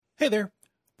Hey there.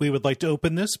 We would like to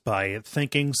open this by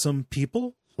thanking some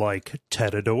people like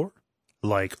Tedador,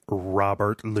 like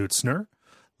Robert Lutzner,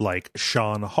 like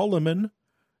Sean Holloman,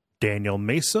 Daniel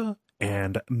Mesa,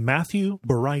 and Matthew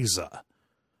Bariza.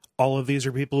 All of these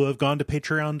are people who have gone to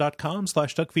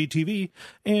patreon.com/duckfeedtv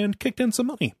and kicked in some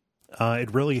money.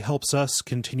 It really helps us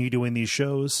continue doing these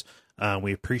shows.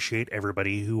 We appreciate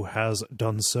everybody who has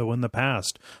done so in the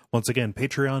past. Once again,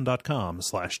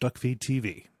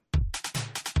 patreon.com/duckfeedtv.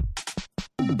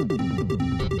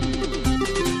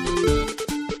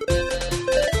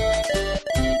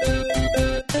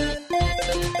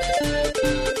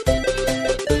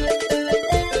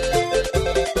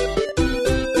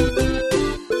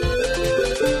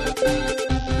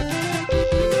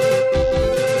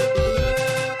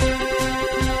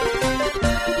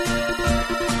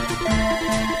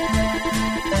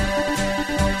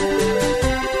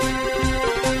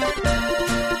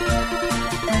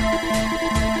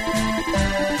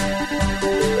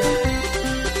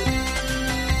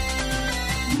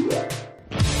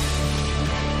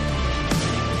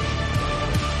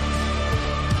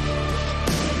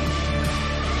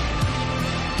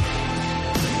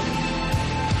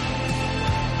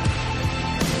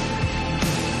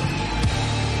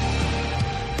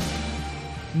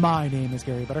 My name is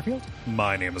Gary Butterfield.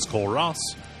 My name is Cole Ross.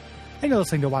 And you're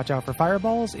listening to Watch Out for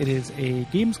Fireballs. It is a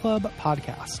Games Club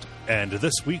podcast. And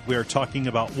this week we are talking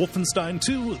about Wolfenstein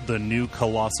 2, The New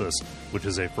Colossus, which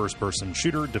is a first-person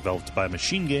shooter developed by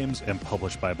Machine Games and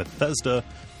published by Bethesda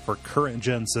for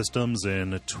current-gen systems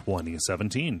in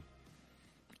 2017.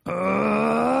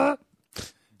 What?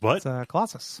 What? It's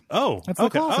Colossus. Oh, That's the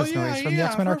okay. Colossus noise from the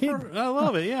X-Men arcade. I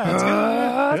love it. Yeah, it's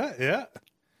good. Yeah.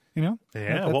 You know?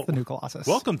 Yeah, That's the new Colossus.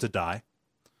 Welcome to Die.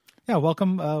 Yeah,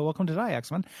 welcome to Die,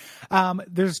 X-Men.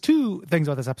 There's two things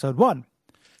about this episode. One,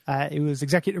 it was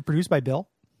executive produced by Bill.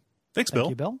 Thank Bill.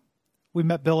 You, Bill. We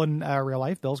met Bill in real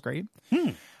life. Bill's great.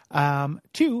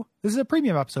 Two, this is a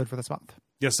premium episode for this month.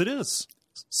 Yes, it is.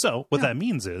 So what that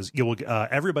means is you will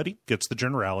everybody gets the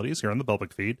generalities here on the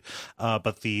public feed,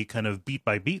 but the kind of beat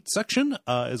by beat section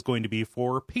is going to be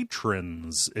for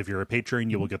patrons. If you're a patron,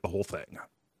 you will get the whole thing.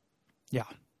 Yeah.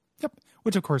 Yep.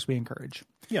 Which of course we encourage.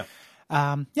 Yeah.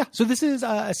 So this is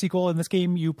a sequel. In this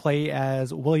game, you play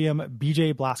as William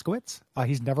B.J. Blazkowicz.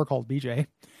 He's never called B.J.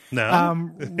 No. I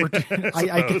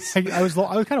was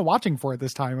kind of watching for it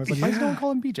this time. I was like, why does no one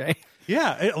call him B.J.?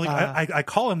 Yeah, I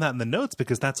call him that in the notes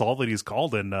because that's all that he's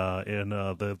called in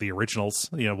the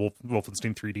originals. You know,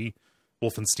 Wolfenstein 3D.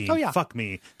 Wolfenstein. Oh, yeah. Fuck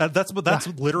me. That's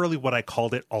literally what I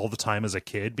called it all the time as a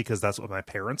kid because that's what my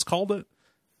parents called it.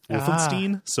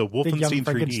 Wolfenstein. So Wolfenstein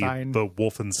 3D, but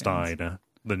Wolfenstein,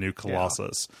 the new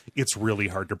Colossus. Yeah. It's really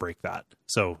hard to break that.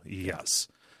 So yes.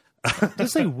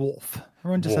 Just say Wolf.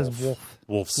 Everyone just says Wolf.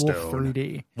 Wolfstone. Wolf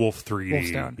 3D. Wolf 3D.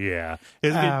 Wolfstone. Yeah.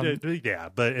 Yeah.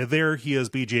 But there he is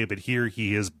BJ, but here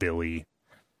he is Billy.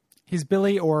 He's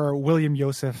Billy or William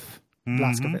Joseph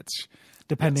Blazkowicz,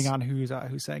 depending on who's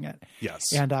saying it.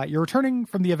 Yes. And you're returning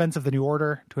from the events of the New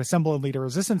Order to assemble and lead a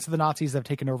resistance to the Nazis that have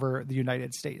taken over the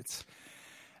United States.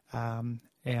 And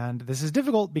this is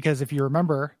difficult because if you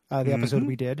remember the episode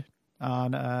we did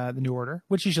on the New Order,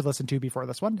 which you should listen to before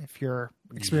this one, if you're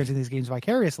experiencing these games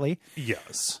vicariously.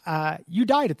 Yes. You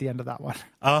died at the end of that one.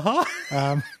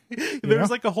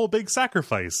 There's like a whole big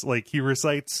sacrifice. Like he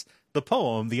recites the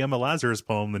poem, the Emma Lazarus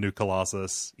poem, The New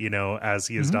Colossus, you know, as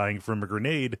he is dying from a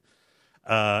grenade,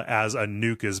 as a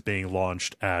nuke is being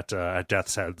launched at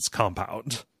Death's Head's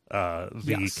compound.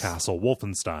 Castle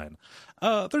Wolfenstein.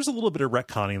 There's a little bit of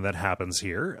retconning that happens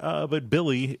here, but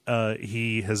Billy,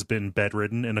 he has been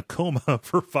bedridden in a coma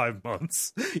for 5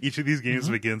 months. Each of these games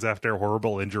begins after a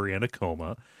horrible injury and a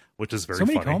coma, which is very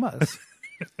funny. So many comas.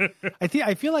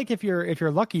 I feel like if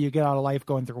you're lucky, you get out of life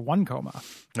going through one coma.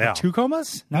 Yeah. 2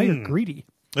 comas? Now you're greedy.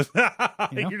 You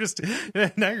know?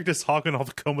 You're just hogging all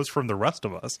the comas from the rest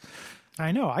of us.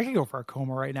 I know. I could go for a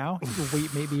coma right now.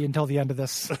 Wait maybe until the end of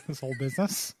this whole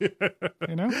business.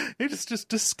 You know? You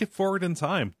just skip forward in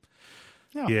time.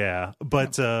 Yeah.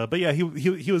 But yeah,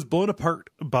 he was blown apart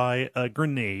by a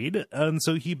grenade, and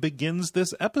so he begins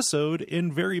this episode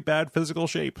in very bad physical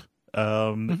shape.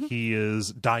 He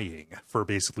is dying for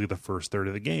basically the first third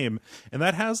of the game, and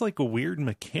that has like a weird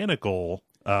mechanical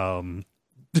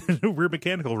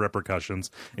repercussions,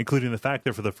 including the fact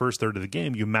that for the first third of the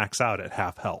game you max out at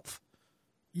half health.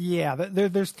 Yeah,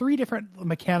 there's 3 different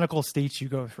mechanical states you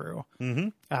go through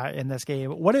in this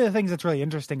game. One of the things that's really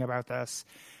interesting about this,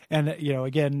 and you know,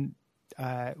 again,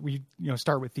 we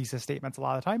start with thesis statements a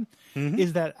lot of the time,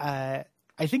 is that I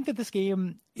think that this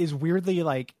game is weirdly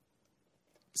like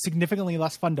significantly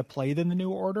less fun to play than the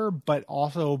New Order, but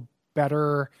also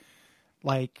better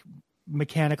like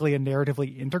mechanically and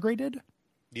narratively integrated.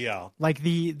 Yeah. Like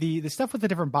the stuff with the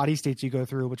different body states you go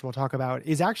through, which we'll talk about,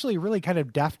 is actually really kind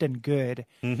of deft and good.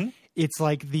 Mm-hmm. It's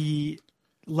like the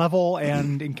level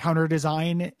and encounter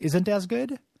design isn't as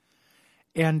good.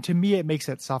 And to me, it makes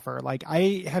it suffer. Like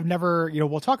I have never,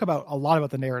 we'll talk about a lot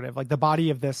about the narrative. Like the body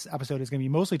of this episode is going to be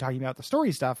mostly talking about the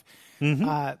story stuff.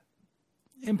 Mm-hmm.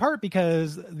 In part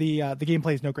because the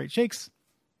gameplay is no great shakes.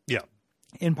 Yeah.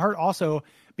 In part also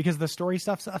because the story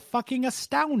stuff's fucking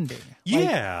astounding.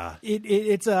 Yeah. Like,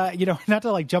 it's not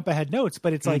to like jump ahead notes,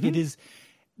 but it's like,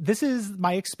 this is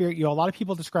my experience. A lot of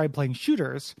people describe playing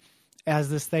shooters as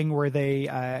this thing where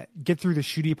they get through the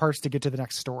shooty parts to get to the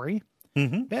next story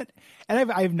bit.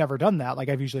 And I've never done that. Like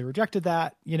I've usually rejected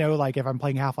that, like if I'm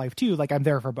playing Half-Life 2, like I'm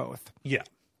there for both. Yeah.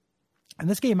 And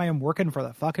this game, I am working for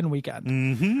the fucking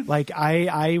weekend. Like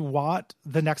I want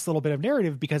the next little bit of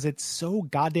narrative because it's so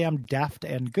goddamn deft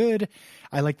and good.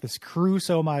 I like this crew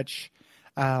so much.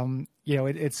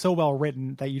 It's so well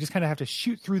written that you just kind of have to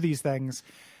shoot through these things.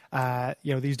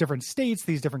 These different states,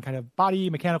 these different kind of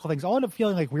body mechanical things all end up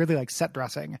feeling like weirdly like set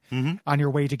dressing on your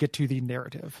way to get to the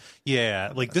narrative.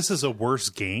 Yeah. Like this is a worse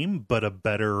game, but a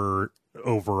better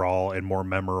overall and more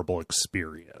memorable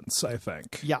experience, I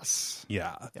think. Yes.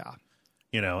 Yeah. Yeah.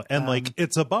 And like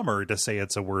it's a bummer to say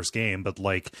it's a worse game, but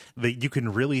like you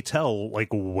can really tell like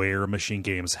where Machine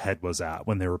Games' head was at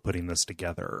when they were putting this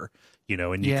together,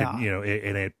 and you can,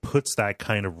 and it puts that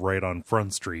kind of right on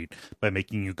Front Street by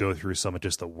making you go through some of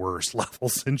just the worst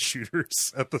levels in shooters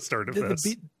at the start of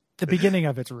this. The beginning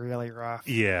of it's really rough.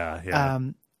 Yeah. Yeah.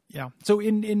 Yeah. So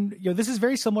in this is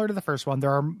very similar to the first one.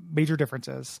 There are major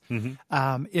differences.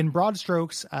 In broad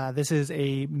strokes, this is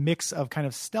a mix of kind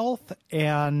of stealth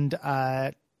and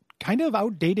kind of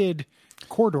outdated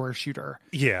corridor shooter.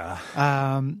 Yeah.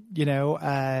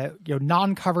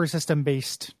 Non-cover system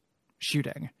based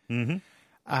shooting. The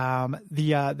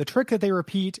trick that they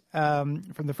repeat from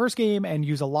the first game and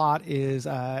use a lot is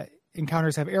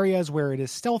encounters have areas where it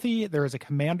is stealthy. There is a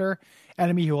commander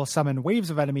enemy who will summon waves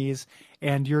of enemies,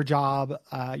 and your job,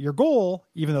 your goal,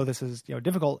 even though this is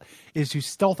difficult, is to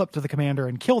stealth up to the commander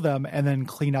and kill them, and then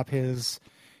clean up his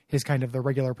kind of the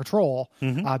regular patrol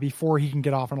before he can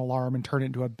get off an alarm and turn it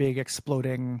into a big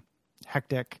exploding,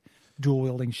 hectic, dual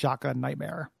wielding shotgun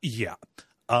nightmare. Yeah.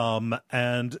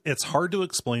 And it's hard to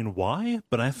explain why,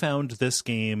 but I found this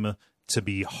game to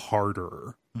be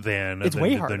harder than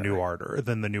the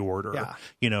new order.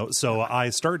 Yeah. So I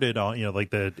started on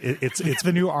it's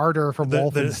the new ardor from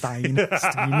Wolfenstein.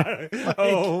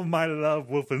 Oh, my love,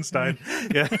 Wolfenstein.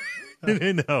 Yeah.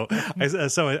 No,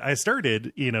 I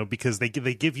started, because they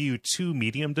give you 2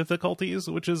 medium difficulties,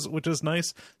 which is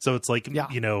nice. So it's like,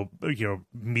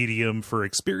 medium for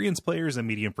experienced players and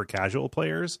medium for casual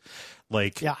players.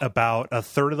 About a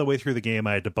third of the way through the game,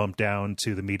 I had to bump down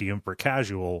to the medium for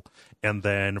casual. And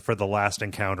then for the last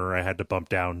encounter, I had to bump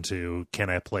down to,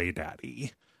 can I play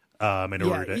daddy? In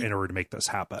order to make this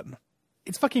happen.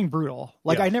 It's fucking brutal.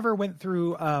 I never went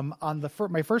through on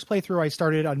my first playthrough. I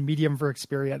started on medium for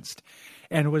experienced,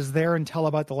 and was there until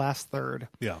about the last third.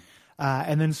 Yeah,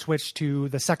 and then switched to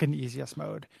the second easiest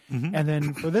mode. And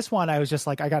then for this one, I was just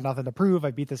like, I got nothing to prove. I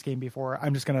beat this game before.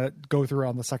 I'm just gonna go through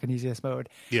on the second easiest mode.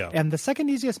 Yeah, and the second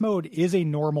easiest mode is a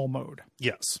normal mode.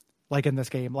 Yes. Like in this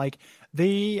game, like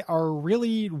they are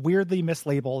really weirdly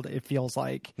mislabeled. It feels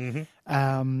like.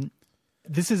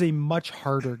 This is a much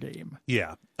harder game.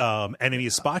 Yeah.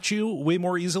 Enemies spot you way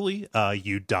more easily.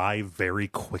 You die very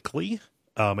quickly.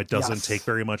 It doesn't take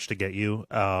very much to get you.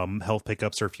 Health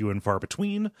pickups are few and far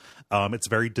between. It's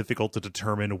very difficult to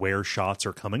determine where shots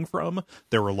are coming from.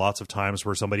 There were lots of times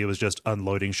where somebody was just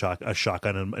unloading a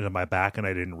shotgun into my back and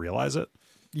I didn't realize it.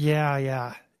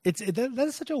 Yeah. That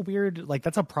is such a weird,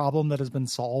 that's a problem that has been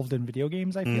solved in video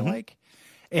games, I feel like.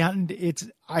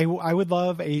 And I would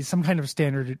love some kind of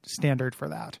standard for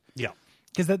that. Yeah.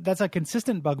 Because that's a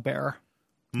consistent bugbear,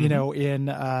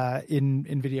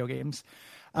 in video games.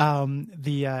 And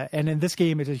in this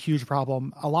game, it's a huge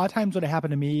problem. A lot of times when it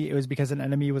happened to me, it was because an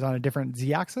enemy was on a different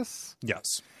Z-axis.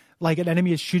 Yes. Like an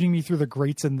enemy is shooting me through the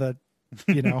grates in the,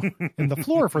 in the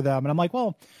floor for them. And I'm like,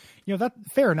 well, that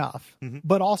fair enough.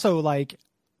 But also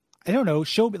I don't know,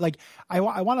 show me, I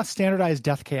want a standardized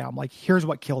death cam. Here's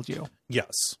what killed you.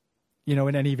 Yes.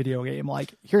 In any video game,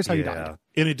 here's how you died.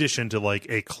 In addition to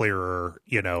a clearer,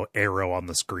 arrow on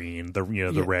the screen, the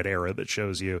red arrow that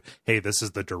shows you, hey, this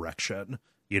is the direction,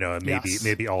 and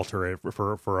maybe alter it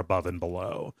for above and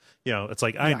below. It's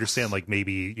I understand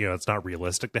maybe, it's not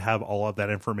realistic to have all of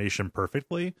that information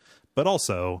perfectly, but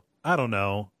also, I don't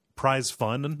know, prize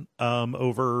fun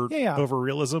over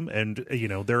realism, and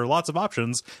there are lots of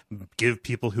options. Give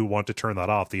people who want to turn that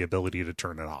off the ability to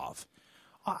turn it off.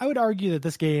 I would argue that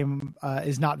this game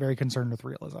is not very concerned with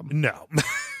realism. No.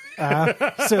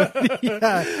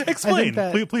 Explain.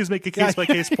 Please make a case by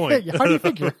case point. How do you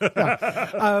figure?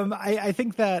 I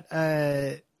think that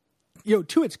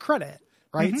to its credit,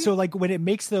 right? So like when it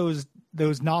makes those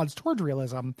nods towards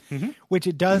realism, which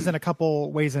it does in a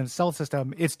couple ways in its stealth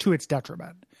system, it's to its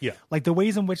detriment. Yeah. Like the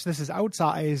ways in which this is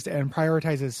outsized and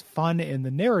prioritizes fun in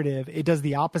the narrative, it does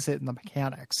the opposite in the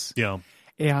mechanics. Yeah.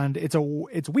 And it's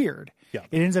weird. Yeah.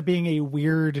 It ends up being a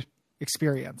weird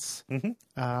experience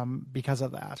because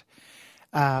of that.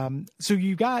 So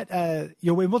you got, and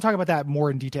we'll talk about that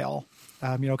more in detail,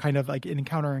 kind of like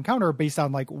encounter based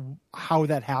on like how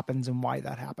that happens and why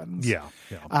that happens. Yeah.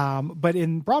 Yeah. But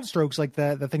in broad strokes, like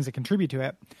the things that contribute to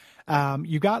it,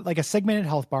 you got like a segmented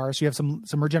health bar. So you have some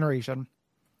regeneration.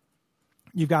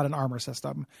 You've got an armor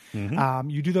system.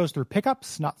 You do those through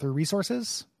pickups, not through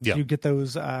resources. Yeah. You get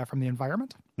those from the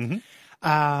environment.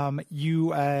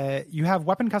 You have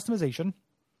weapon customization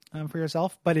for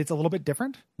yourself, but it's a little bit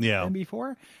different than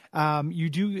before. You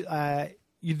do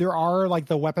there are like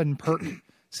the weapon perk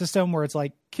system where it's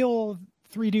like kill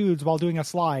 3 dudes while doing a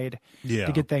slide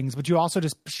to get things, but you also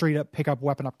just straight up pick up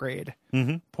weapon upgrade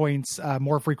points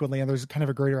more frequently, and there's kind of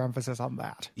a greater emphasis on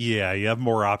that. Yeah, you have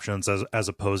more options as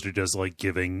opposed to just like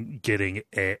getting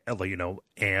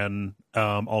an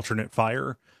alternate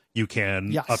fire. You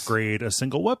can upgrade a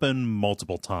single weapon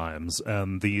multiple times,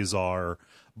 and these are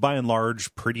by and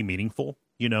large pretty meaningful.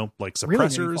 Like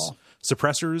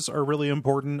suppressors are really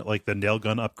important. Like the nail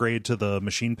gun upgrade to the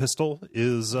machine pistol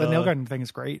is the nail gun thing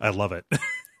is great. I love it.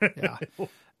 Yeah.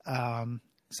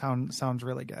 Sounds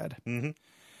really good.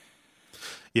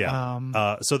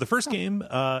 Yeah. So the first game,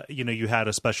 you had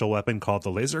a special weapon called the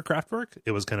laser Kraftwerk.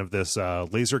 It was kind of this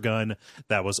laser gun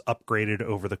that was upgraded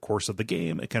over the course of the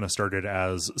game. It kind of started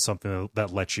as something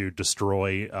that lets you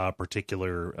destroy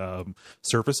particular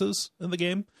surfaces in the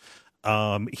game.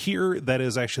 Here, that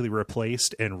is actually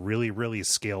replaced and really, really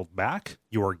scaled back.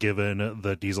 You are given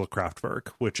the Diesel Kraftwerk,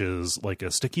 which is like a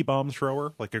sticky bomb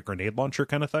thrower, like a grenade launcher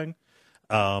kind of thing.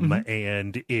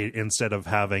 And instead of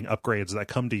having upgrades that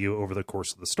come to you over the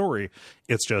course of the story,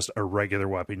 it's just a regular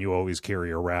weapon you always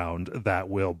carry around that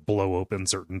will blow open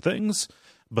certain things,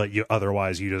 but you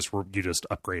just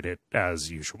upgrade it as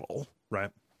usual,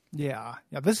 right? Yeah.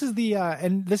 This is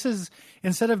and this is,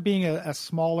 instead of being a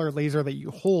smaller laser that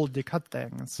you hold to cut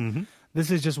things, this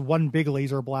is just one big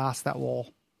laser blast that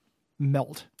will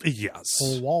melt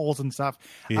whole walls and stuff.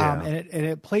 And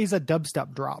it plays a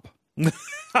dubstep drop.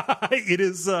 It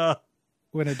is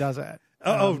when it does it.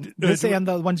 This and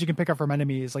the ones you can pick up from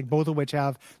enemies, like both of which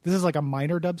have, this is like a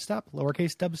minor dubstep,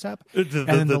 lowercase dubstep, and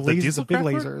then the lasers, the big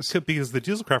lasers. Because the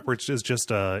Diesel Kraftwerk is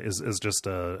just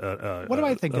a what am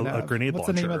I thinking of? A grenade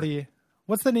launcher.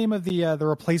 What's the name of the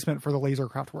replacement for the laser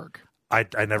Kraftwerk? I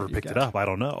never picked it up. I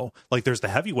don't know. Like there's the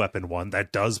heavy weapon one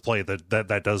that does play the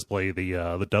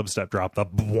dubstep drop.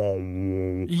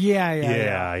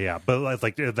 Yeah. But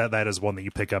like that is one that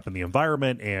you pick up in the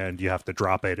environment and you have to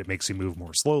drop it. It makes you move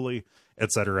more slowly,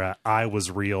 etc. I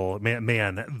was real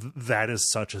man. That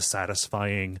is such a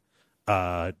satisfying,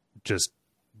 just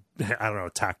I don't know,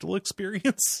 tactile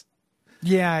experience.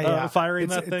 Firing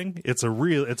that thing. It's a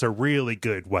really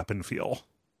good weapon feel.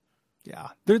 Yeah,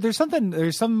 there's some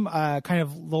kind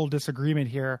of little disagreement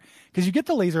here because you get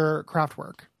the laser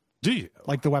Kraftwerk. Do you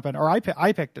like the weapon? Or I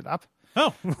picked it up.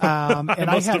 Oh, and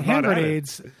I had hand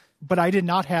grenades, but I did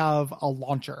not have a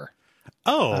launcher.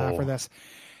 For this,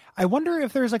 I wonder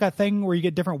if there's like a thing where you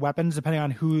get different weapons depending on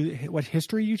what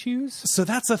history you choose. So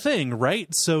that's the thing, right?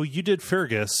 So you did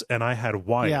Fergus, and I had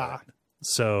Wyatt. Yeah.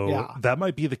 So that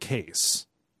might be the case.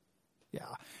 Yeah.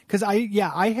 Because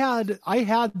I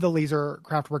had the laser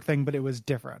Kraftwerk thing, but it was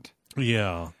different.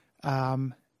 Yeah.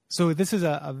 So this is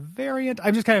a variant.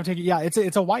 I'm just kind of taking. Yeah,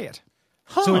 it's a Wyatt.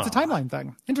 Huh. So it's a timeline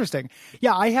thing. Interesting.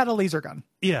 Yeah, I had a laser gun.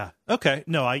 Yeah. Okay.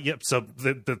 No. Yep. So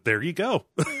there you go.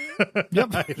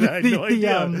 Yep. I had no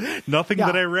idea. Nothing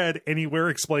that I read anywhere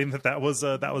explained that was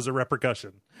a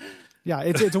repercussion. Yeah,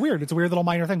 it's weird. It's a weird little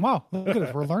minor thing. Wow, look at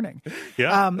this. We're learning.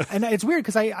 Yeah. And it's weird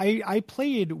because I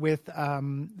played with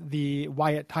the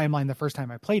Wyatt timeline the first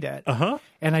time I played it.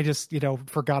 And I just,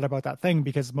 forgot about that thing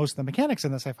because most of the mechanics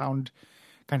in this I found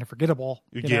kind of forgettable.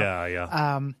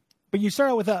 Yeah. But you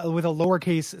start out with a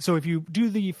lowercase. So if you do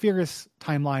the Fergus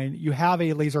timeline, you have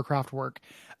a laser Kraftwerk.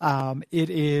 It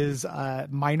is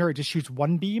minor. It just shoots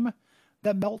one beam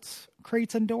that melts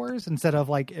crates and doors instead of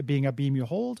like it being a beam you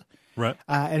hold. Right.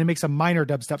 And it makes a minor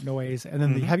dubstep noise. And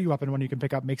then the heavy weapon one you can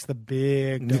pick up makes the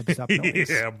big dubstep noise.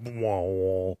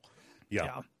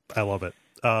 Yeah. I love it.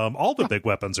 All the big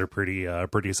weapons are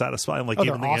pretty satisfying. Like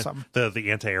even awesome.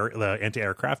 the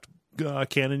anti-aircraft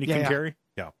cannon you can carry.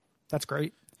 Yeah. That's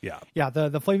great. Yeah. Yeah.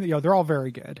 The flame, they're all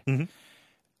very good.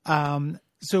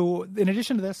 So in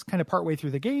addition to this, kind of partway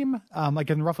through the game, like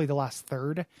in roughly the last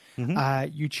third,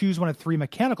 you choose one of 3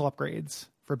 mechanical upgrades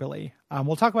for Billy.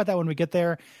 We'll talk about that when we get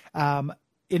there.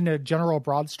 In a general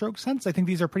broad stroke sense, I think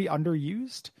these are pretty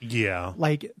underused. Yeah.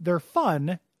 Like they're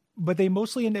fun, but they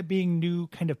mostly end up being new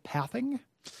kind of pathing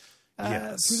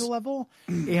through the level.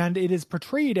 And it is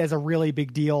portrayed as a really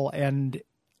big deal. And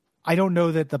I don't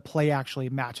know that the play actually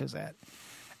matches it.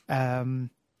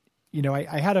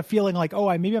 I had a feeling like,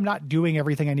 maybe I'm not doing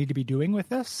everything I need to be doing with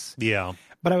this. Yeah.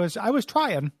 But I was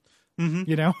trying,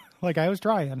 like I was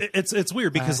trying. It's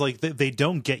weird because like they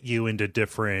don't get you into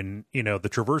different, the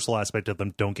traversal aspect of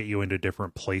them don't get you into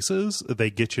different places. They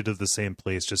get you to the same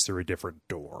place just through a different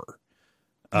door,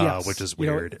 which is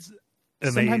weird.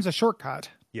 And sometimes a shortcut.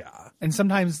 Yeah. And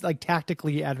sometimes like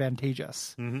tactically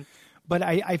advantageous. But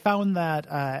I found that,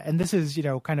 and this is,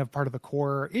 kind of part of the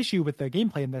core issue with the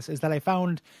gameplay in this, is that I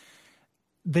found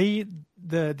the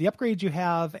upgrades you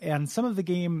have and some of the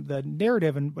game, the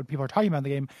narrative and what people are talking about in the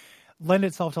game lend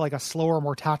itself to like a slower,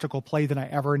 more tactical play than I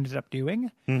ever ended up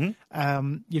doing.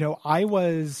 I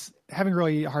was having a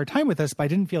really hard time with this, but I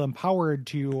didn't feel empowered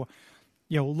to,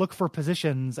 look for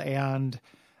positions and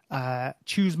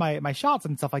choose my shots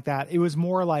and stuff like that. It was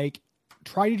more like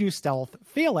try to do stealth,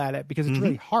 fail at it because it's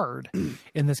really hard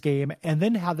in this game, and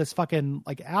then have this fucking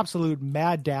like absolute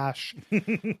mad dash,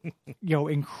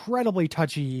 incredibly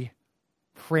touchy,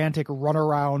 frantic run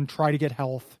around, try to get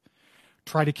health,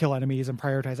 try to kill enemies and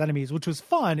prioritize enemies, which was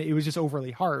fun. It was just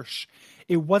overly harsh.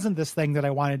 It wasn't this thing that I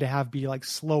wanted to have be like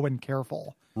slow and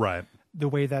careful. Right. The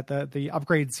way that the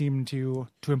upgrades seem to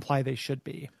imply they should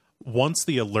be. Once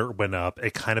the alert went up,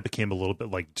 it kind of became a little bit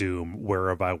like Doom,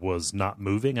 where if I was not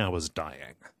moving, I was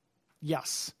dying.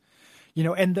 Yes.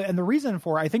 And the reason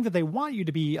for, I think that they want you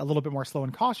to be a little bit more slow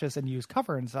and cautious and use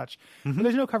cover and such, but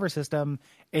there's no cover system,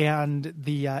 and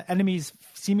the enemies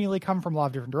seemingly come from a lot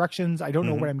of different directions. I don't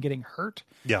know when I'm getting hurt.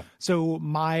 Yeah. So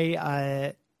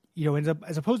my,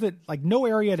 as opposed to like no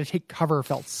area to take cover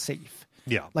felt safe.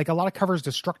 Yeah. Like a lot of cover is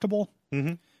destructible.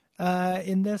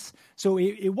 In this. So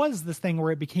it was this thing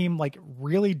where it became like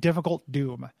really difficult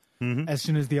Doom as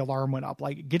soon as the alarm went up.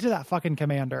 Like, get to that fucking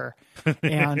commander,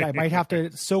 and I might have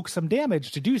to soak some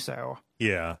damage to do so.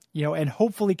 Yeah. And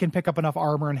hopefully can pick up enough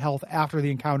armor and health after the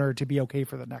encounter to be okay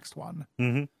for the next one.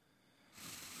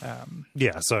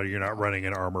 Yeah, so you're not running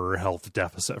an armor or health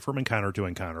deficit from encounter to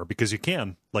encounter, because you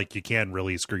can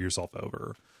really screw yourself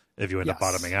over if you end up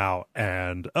bottoming out,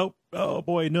 and oh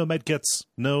boy, no med kits,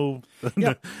 no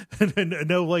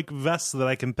like vests that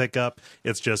I can pick up.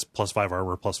 It's just +5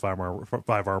 armor,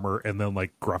 +5 armor, and then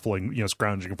like gruffling,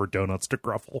 scrounging for donuts to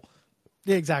gruffle.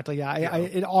 Yeah, exactly. Yeah,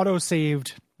 it auto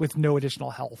saved with no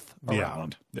additional health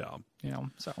around. Yeah.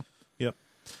 So. Yep.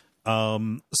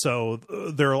 So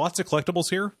there are lots of collectibles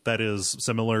here that is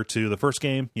similar to the first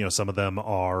game. Some of them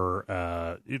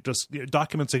are just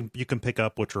documents you can pick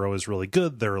up, which are always really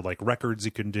good. They're like records you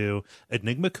can do.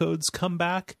 Enigma codes come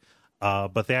back,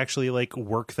 but they actually like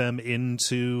work them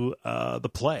into the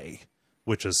play,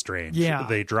 which is strange. Yeah.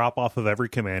 They drop off of every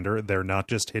commander. They're not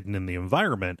just hidden in the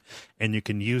environment, and you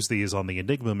can use these on the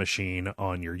Enigma machine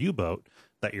on your U-boat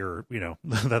that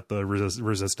that the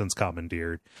resistance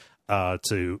commandeered.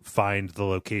 To find the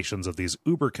locations of these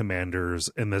Uber commanders,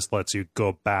 and this lets you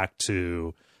go back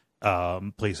to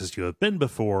places you have been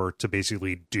before to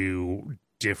basically do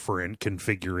different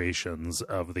configurations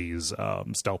of these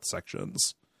stealth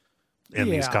sections in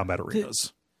these combat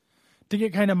arenas. To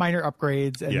get kind of minor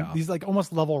upgrades and these like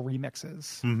almost level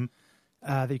remixes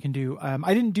that you can do.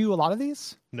 I didn't do a lot of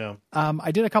these. No.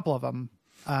 I did a couple of them.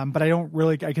 But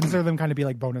I consider them kind of be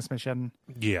like bonus mission.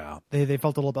 Yeah. They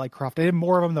felt a little bit like Croft. I did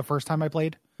more of them the first time I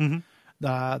played than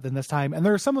this time. And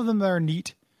there are some of them that are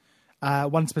neat.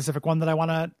 One specific one that I want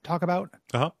to talk about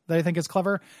that I think is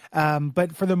clever.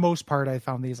 But for the most part, I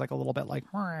found these like a little bit like,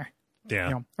 or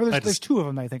there's two of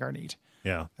them that I think are neat.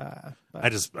 Yeah.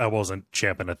 I wasn't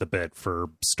champing at the bit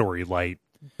for story light,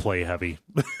 play heavy.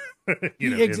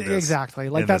 Exactly.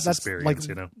 Like that's experience, like, it's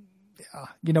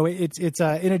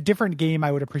in a different game.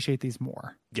 I would appreciate these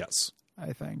more. Yes,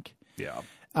 I think. Yeah.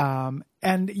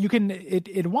 And you can,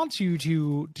 it wants you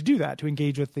to do that, to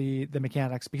engage with the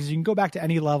mechanics, because you can go back to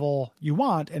any level you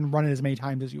want and run it as many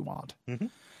times as you want. You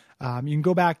can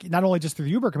go back not only just through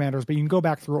the Uber commanders, but you can go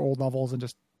back through old levels and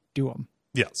just do them.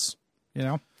 Yes. you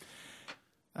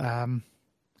know?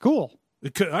 Cool.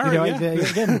 All right,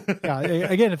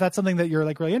 Again, if that's something that you're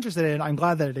like really interested in, I'm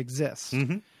glad that it exists.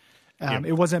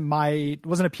 It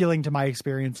wasn't appealing to my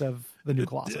experience of the new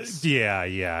Colossus.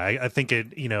 I think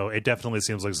it definitely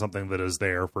seems like something that is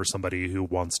there for somebody who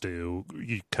wants to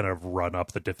kind of run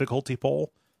up the difficulty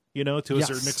pole, to a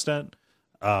certain extent.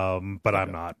 But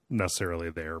I'm not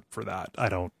necessarily there for that. I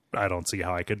don't see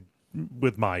how I could,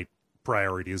 with my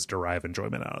priorities, derive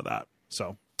enjoyment out of that.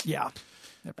 So yeah.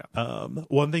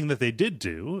 One thing that they did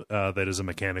do that is a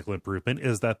mechanical improvement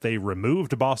is that they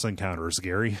removed boss encounters,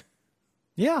 Gary.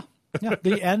 Yeah.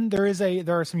 The end,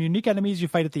 there are some unique enemies you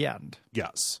fight at the end.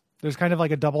 Yes. There's kind of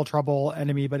like a double trouble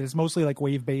enemy, but it's mostly like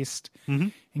wave based,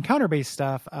 encounter based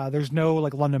stuff. There's no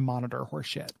like London Monitor horse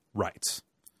shit. Right.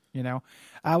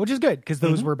 Which is good because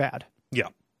those were bad. Yeah.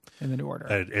 In the new order.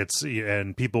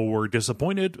 And people were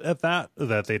disappointed at that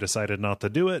they decided not to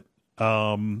do it.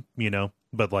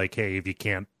 But like, hey, if you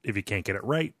can't get it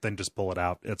right, then just pull it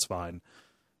out. It's fine.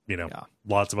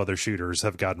 Lots of other shooters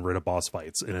have gotten rid of boss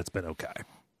fights and it's been okay.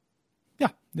 Yeah.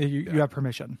 You have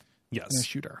permission. Yes. In a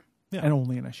shooter. Yeah. And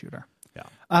only in a shooter. Yeah.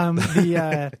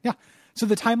 So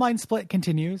the timeline split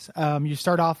continues. You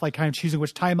start off like kind of choosing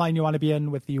which timeline you want to be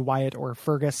in with the Wyatt or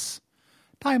Fergus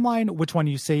timeline, which one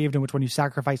you saved and which one you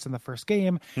sacrificed in the first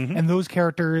game. And those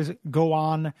characters go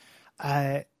on,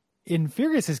 in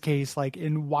Fergus's case, like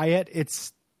in Wyatt,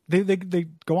 they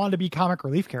go on to be comic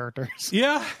relief characters.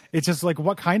 Yeah. It's just like,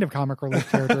 what kind of comic relief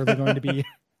character are they going to be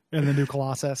in the new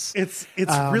Colossus? It's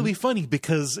really funny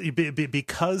because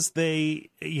they,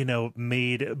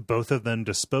 made both of them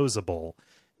disposable.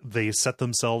 They set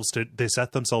themselves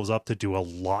up to do a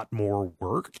lot more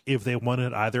work if they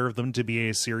wanted either of them to be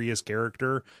a serious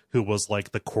character who was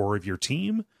like the core of your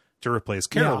team. To replace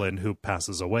Carolyn, who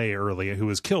passes away early, who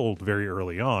was killed very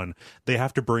early on. They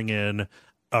have to bring in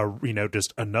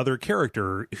just another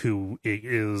character who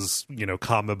is,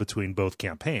 comma between both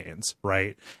campaigns,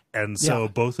 right? And so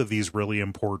both of these really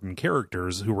important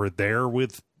characters who were there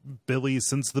with Billy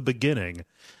since the beginning,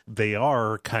 they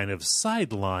are kind of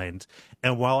sidelined.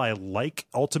 And while I like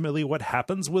ultimately what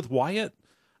happens with Wyatt,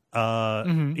 so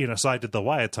I did the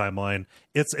Wyatt timeline,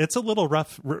 it's a little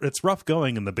rough. It's rough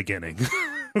going in the beginning.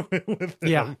 And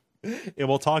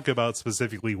we'll talk about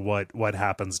specifically what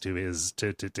happens to his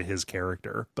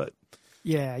character, but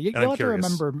you'll have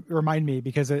to remind me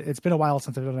because it's been a while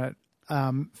since I've done it.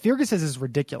 Fergus's is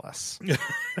ridiculous.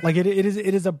 Like it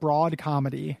is a broad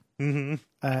comedy thing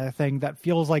that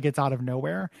feels like it's out of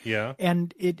nowhere. Yeah,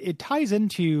 and it ties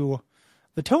into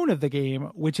the tone of the game,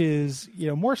 which is,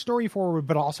 more story forward,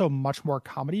 but also much more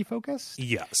comedy focused.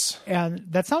 Yes. And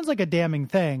that sounds like a damning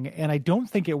thing. And I don't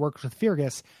think it works with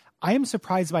Fergus. I am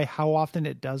surprised by how often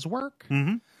it does work.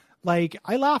 Like,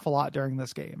 I laugh a lot during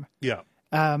this game. Yeah.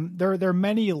 There are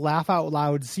many laugh out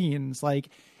loud scenes. Like,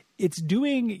 it's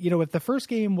doing, if the first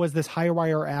game was this high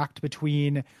wire act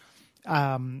between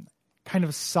kind of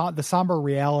the somber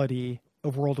reality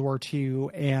of World War II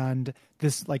and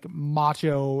this like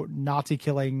macho Nazi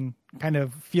killing kind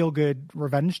of feel good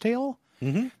revenge tale.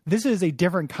 This is a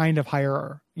different kind of high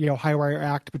wire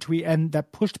act between, and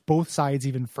that pushed both sides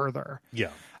even further.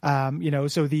 Yeah.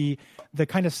 So the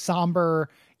kind of somber,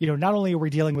 not only are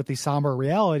we dealing with the somber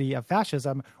reality of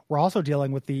fascism, we're also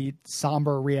dealing with the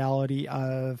somber reality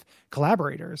of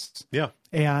collaborators. Yeah.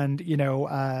 And,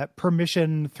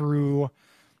 permission through,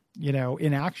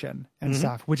 inaction and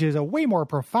stuff, which is a way more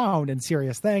profound and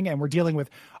serious thing. And we're dealing with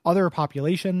other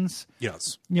populations,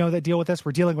 yes, that deal with this.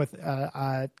 We're dealing with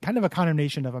kind of a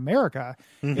condemnation of America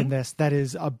in this that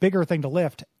is a bigger thing to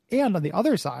lift. And on the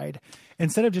other side,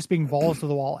 instead of just being balls to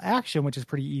the wall action, which is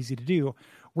pretty easy to do,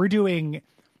 we're doing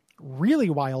really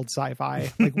wild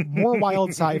sci-fi, like more wild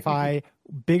sci-fi,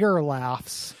 bigger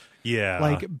laughs,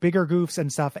 like bigger goofs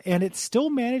and stuff. And it still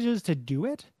manages to do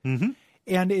it.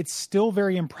 And it's still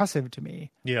very impressive to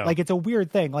me. Yeah. Like, it's a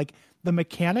weird thing. Like, the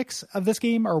mechanics of this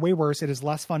game are way worse. It is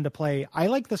less fun to play. I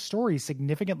like the story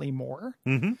significantly more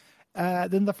than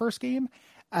the first game.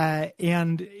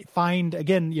 And find,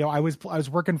 again, I was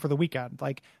working for the weekend,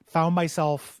 like, found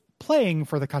myself playing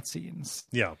for the cutscenes.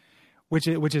 Yeah. Which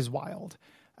is wild.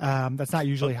 That's not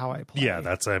usually how I play. Yeah,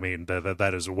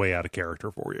 that is way out of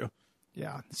character for you.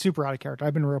 Yeah, super out of character.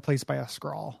 I've been replaced by a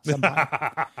scrawl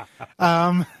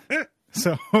sometime.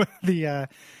 So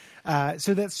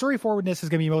so that story forwardness is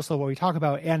going to be most of what we talk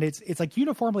about, and it's like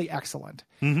uniformly excellent.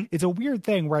 It's a weird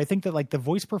thing where I think that like the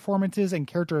voice performances and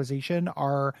characterization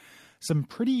are some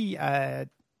pretty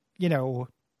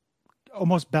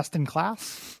almost best in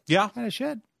class kind of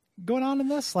shit going on in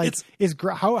this. Like,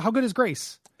 how good is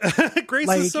Grace? Grace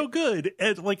is so good.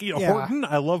 And like, Horton,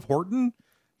 I love Horton.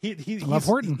 love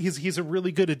Horton. He's a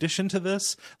really good addition to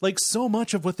this. Like, so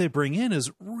much of what they bring in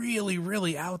is really,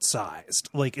 really outsized.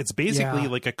 Like, it's basically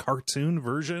like a cartoon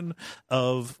version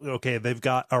of, okay, they've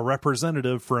got a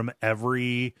representative from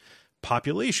every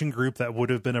population group that would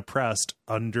have been oppressed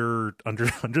under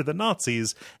the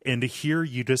Nazis, and here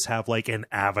you just have like an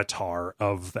avatar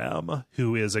of them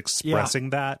who is expressing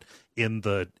that in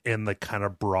the kind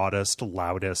of broadest,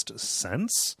 loudest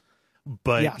sense.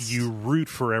 But you root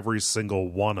for every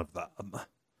single one of them.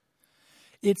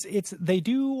 It's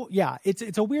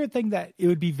a weird thing that it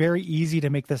would be very easy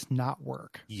to make this not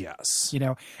work. Yes.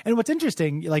 And what's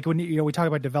interesting, like when we talk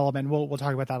about development, we'll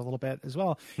talk about that a little bit as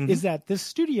well, is that this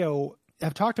studio,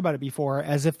 I've talked about it before,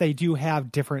 as if they do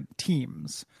have different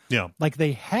teams. Yeah. Like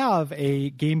they have a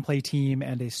gameplay team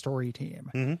and a story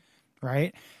team.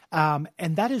 Right.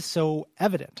 And that is so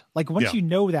evident. Like once you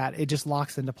know that, it just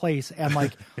locks into place. And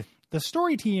like the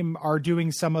story team are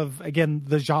doing some of, again,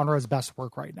 the genre's best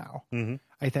work right now,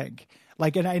 I think.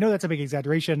 Like, and I know that's a big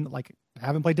exaggeration. Like, I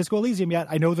haven't played Disco Elysium yet.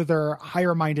 I know that they're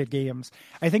higher minded games.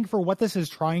 I think for what this is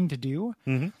trying to do,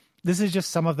 this is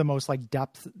just some of the most like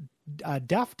deft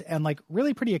and like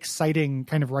really pretty exciting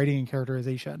kind of writing and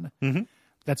characterization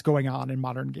that's going on in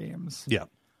modern games. Yeah.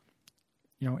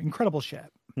 Incredible shit.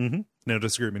 No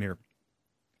disagreement here.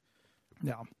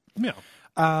 No. Yeah.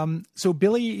 So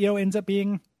Billy, ends up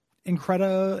being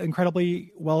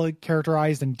incredibly well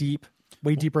characterized and deep,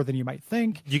 way deeper than you might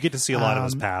think. You get to see a lot of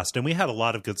his past, and we had a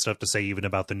lot of good stuff to say even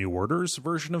about the New Order's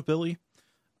version of Billy.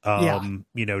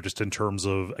 Just in terms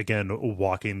of, again,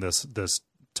 walking this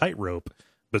tightrope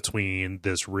between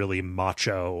this really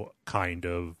macho kind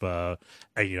of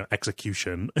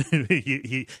execution.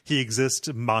 he exists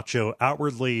macho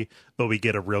outwardly, but we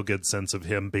get a real good sense of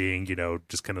him being,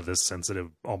 just kind of this sensitive,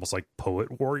 almost like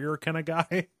poet warrior kind of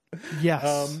guy.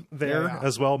 Yes.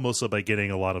 As well, mostly by getting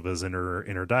a lot of his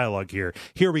inner dialogue here.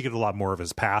 Here we get a lot more of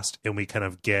his past, and we kind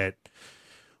of get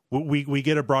we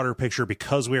get a broader picture,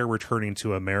 because we are returning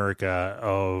to America,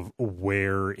 of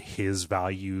where his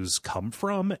values come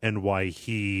from and why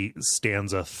he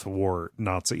stands athwart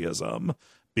Nazism,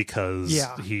 because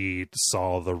he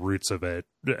saw the roots of it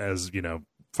as,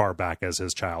 far back as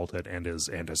his childhood and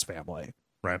his family.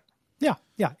 Right. Yeah.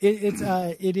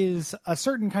 It is a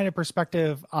certain kind of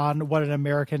perspective on what an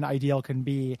American ideal can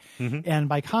be. And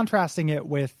by contrasting it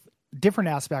with different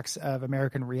aspects of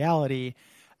American reality,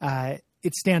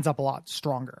 it stands up a lot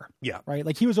stronger. Yeah. Right.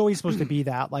 Like he was always supposed to be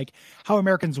that, like how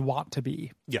Americans want to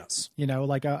be. Yes.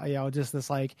 Just this,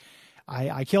 like,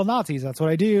 I kill Nazis. That's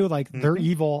what I do. Like they're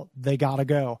evil. They gotta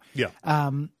go. Yeah.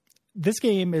 This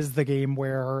game is the game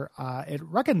where it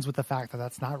reckons with the fact that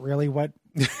that's not really what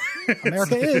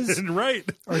America is, right,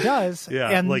 or does. Yeah,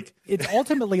 and like it's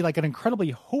ultimately like an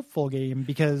incredibly hopeful game,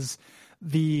 because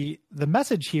the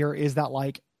message here is that,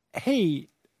 like, hey,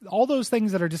 all those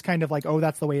things that are just kind of like, oh,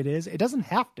 that's the way it is, it doesn't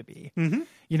have to be. And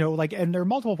there are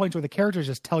multiple points where the characters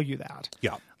just tell you that.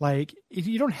 Yeah, like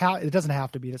it doesn't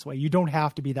have to be this way. You don't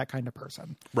have to be that kind of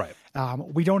person. Right.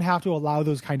 We don't have to allow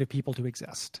those kind of people to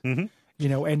exist.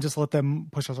 And just let them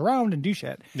push us around and do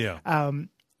shit. Yeah.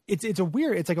 It's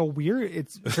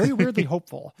very weirdly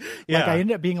hopeful. Yeah. Like I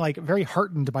ended up being like very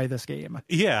heartened by this game.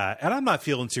 Yeah. And I'm not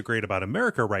feeling too great about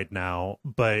America right now,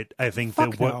 but I think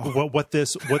what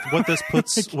this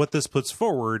puts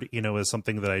forward, is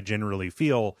something that I generally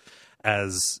feel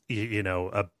as,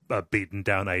 a beaten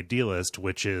down idealist,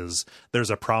 which is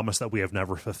there's a promise that we have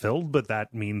never fulfilled, but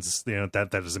that means, that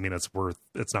doesn't mean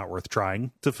it's not worth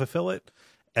trying to fulfill it.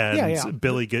 And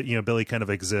Billy kind of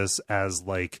exists as,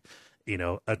 like,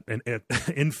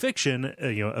 in fiction,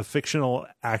 a fictional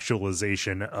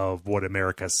actualization of what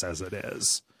America says it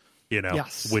is,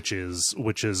 which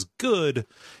is good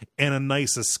and a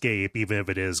nice escape, even if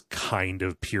it is kind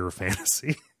of pure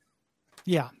fantasy.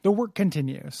 Yeah. The work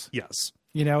continues. Yes.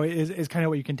 Is kind of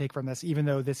what you can take from this, even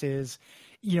though this is,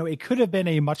 it could have been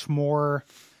a much more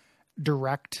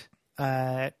direct,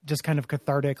 just kind of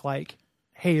cathartic, like,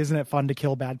 hey, isn't it fun to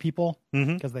kill bad people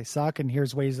because they suck, and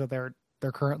here's ways that they're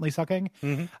currently sucking.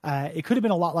 It could have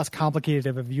been a lot less complicated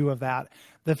of a view of that.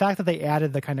 The fact that they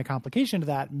added the kind of complication to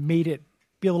that made it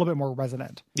be a little bit more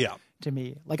resonant to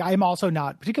me. Like, I'm also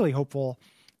not particularly hopeful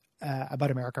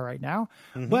about America right now,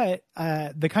 but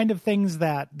the kind of things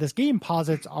that this game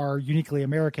posits are uniquely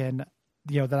American,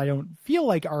 that I don't feel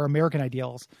like are American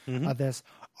ideals of this,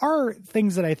 are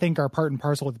things that I think are part and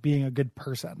parcel with being a good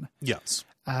person. Yes.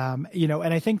 And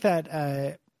I think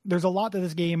that there's a lot that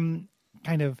this game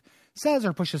kind of says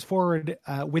or pushes forward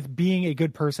with being a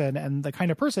good person, and the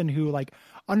kind of person who, like,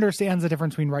 understands the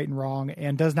difference between right and wrong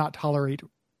and does not tolerate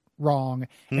wrong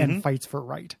and fights for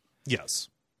right. Yes.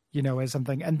 as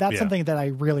something. And that's something that I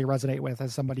really resonate with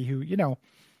as somebody who,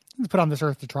 is put on this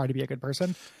earth to try to be a good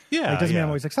person. Yeah. It doesn't mean I'm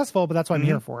always successful, but that's what I'm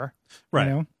here for.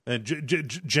 Right. And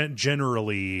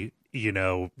generally,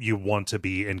 you want to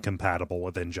be incompatible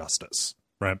with injustice,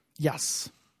 right?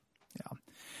 Yes.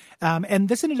 Yeah. And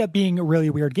this ended up being a really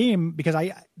weird game because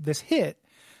this hit,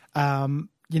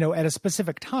 at a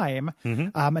specific time,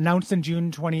 announced in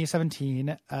June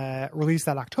 2017, released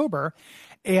that October.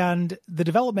 And the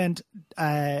development,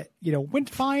 went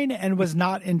fine and was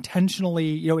not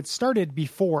intentionally, it started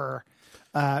before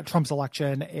Trump's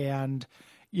election and,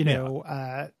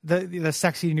 the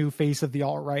sexy new face of the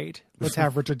alt-right. Let's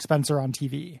have Richard Spencer on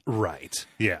TV. Right.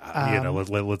 Yeah.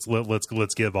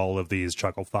 Let's give all of these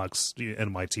chuckle fucks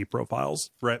MIT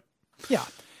profiles. Right. Yeah.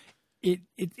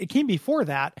 It came before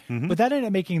that, but that ended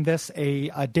up making this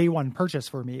a day one purchase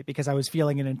for me because I was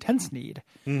feeling an intense need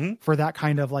for that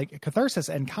kind of like catharsis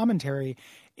and commentary.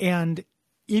 And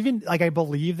even like, I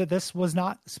believe that this was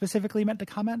not specifically meant to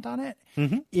comment on it.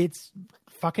 It's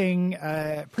fucking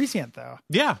prescient though.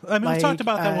 Yeah. I mean, we talked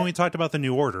about that when we talked about the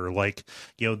New Order. Like,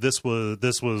 this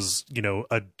was,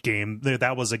 a game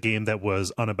that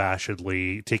was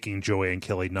unabashedly taking joy in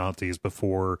killing Nazis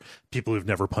before people who've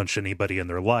never punched anybody in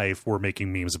their life were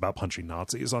making memes about punching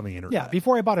Nazis on the internet. Yeah.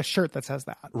 Before I bought a shirt that says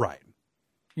that. Right.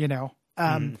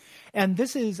 And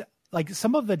this is like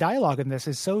some of the dialogue in this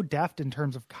is so deft in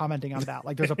terms of commenting on that.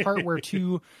 Like there's a part where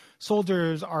two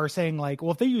soldiers are saying like,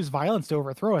 well, if they use violence to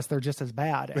overthrow us, they're just as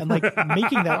bad. And like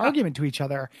making that argument to each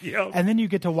other. Yep. And then you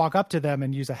get to walk up to them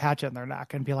and use a hatchet in their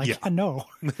neck and be like, no,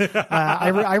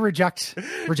 I reject.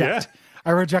 Yeah.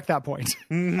 I reject that point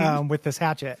with this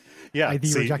hatchet. Yeah. I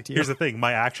reject you. Here's the thing.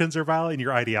 My actions are violent and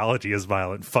your ideology is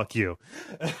violent. Fuck you.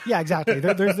 Yeah, exactly.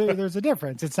 There's a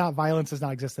difference. It's not violence does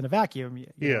not exist in a vacuum. You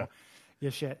know? Yeah,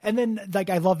 shit. And then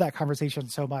like I love that conversation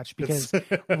so much because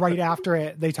right after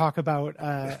it they talk about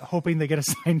hoping they get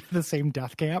assigned to the same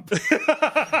death camp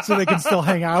so they can still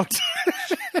hang out.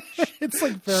 It's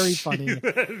like very funny.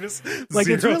 Like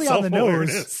it's really on the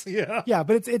nose. Yeah,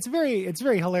 but it's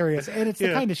very hilarious and it's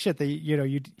the kind of shit that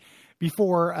you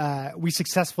before we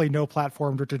successfully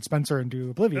no-platformed Richard Spencer into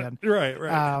oblivion. Right.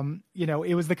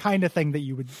 It was the kind of thing that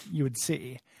you would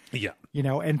see. Yeah.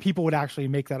 And people would actually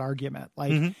make that argument.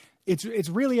 Like it's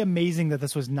really amazing that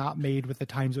this was not made with the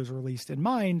times it was released in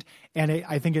mind. And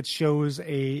I think it shows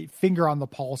a finger on the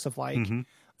pulse of like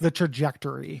the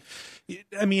trajectory.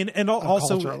 I mean, and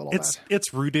also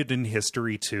it's rooted in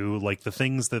history too. Like the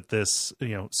things that this,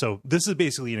 so this is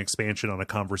basically an expansion on a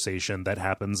conversation that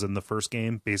happens in the first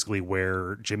game, basically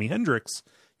where Jimi Hendrix,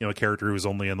 a character who's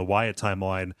only in the Wyatt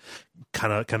timeline,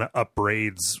 kind of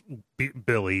upbraids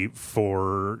Billy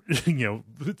for,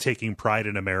 taking pride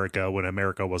in America when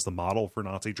America was the model for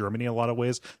Nazi Germany in a lot of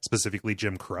ways, specifically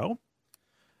Jim Crow.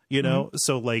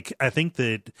 So like, I think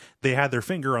that they had their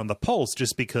finger on the pulse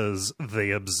just because they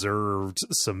observed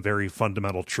some very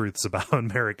fundamental truths about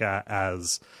America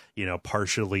as,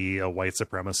 partially a white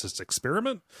supremacist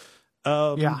experiment.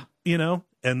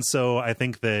 And so I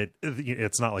think that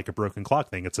it's not like a broken clock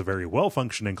thing. It's a very well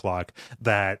functioning clock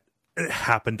that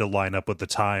happened to line up with the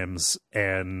times,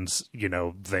 and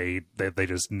they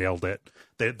just nailed it.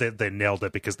 They nailed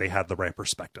it because they had the right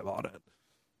perspective on it.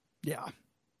 Yeah,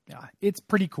 it's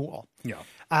pretty cool. Yeah,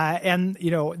 and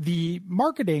the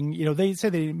marketing, they say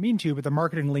they didn't mean to, but the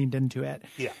marketing leaned into it.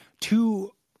 Yeah,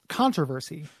 to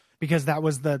controversy. Because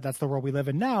that's the world we live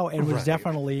in now, and was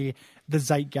definitely the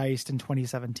zeitgeist in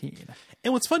 2017.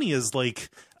 And what's funny is like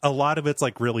a lot of it's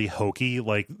like really hokey,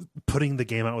 like putting the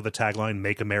game out with a tagline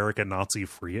 "Make America Nazi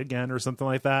Free Again" or something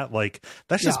like that. Like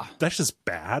that's just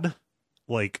bad.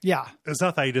 Like, it's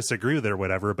not that I disagree with it or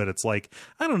whatever, but it's like,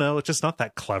 I don't know, it's just not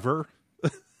that clever.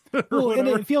 Well, and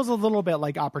it feels a little bit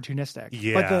like opportunistic.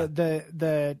 Yeah. But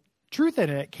the truth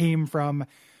in it came from,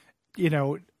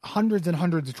 hundreds and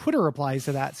hundreds of Twitter replies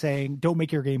to that saying, don't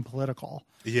make your game political.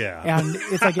 Yeah. And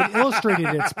it's like, it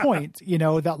illustrated its point,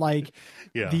 that like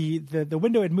the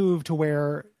window had moved to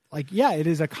where like, it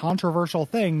is a controversial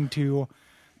thing to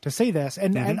say this.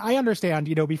 And, and I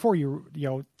understand, before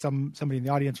somebody in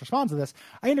the audience responds to this,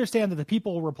 I understand that the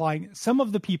people replying, some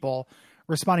of the people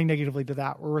responding negatively to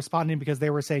that were responding because they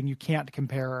were saying you can't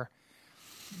compare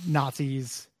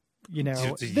Nazis,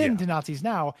 then to Nazis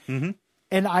now.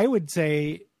 And I would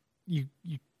say you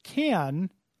can,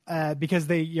 because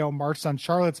they, marched on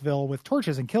Charlottesville with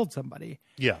torches and killed somebody.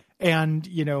 Yeah. And,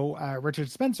 Richard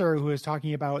Spencer, who is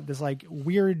talking about this like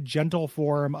weird, gentle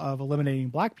form of eliminating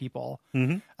black people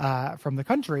from the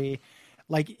country,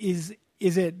 like, is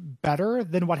it better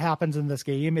than what happens in this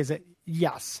game? Is it?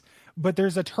 Yes. But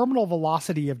there's a terminal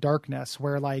velocity of darkness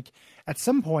where like at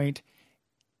some point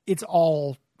it's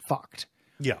all fucked.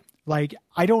 Yeah. Like,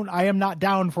 I am not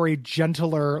down for a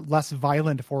gentler, less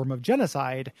violent form of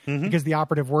genocide because the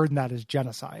operative word in that is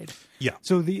genocide. Yeah.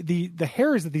 So the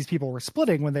hairs that these people were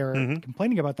splitting when they were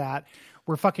complaining about that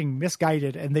were fucking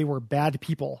misguided, and they were bad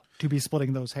people to be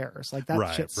splitting those hairs. Like,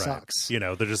 that shit sucks. You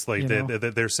know, they're just like,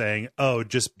 they're saying, oh,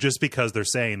 just because they're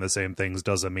saying the same things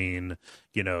doesn't mean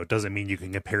you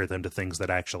can compare them to things that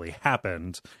actually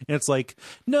happened. And it's like,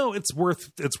 no, it's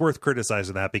worth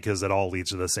criticizing that because it all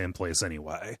leads to the same place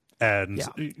anyway. And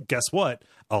guess what?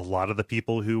 A lot of the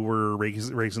people who were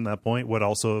raising that point would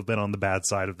also have been on the bad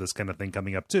side of this kind of thing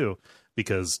coming up too,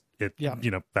 because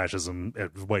fascism,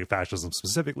 white fascism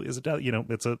specifically, is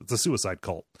it's a suicide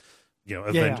cult.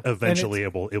 Eventually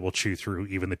it will chew through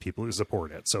even the people who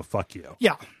support it. So fuck you.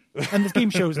 Yeah, and this game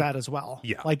shows that as well.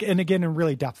 Yeah, like, and again in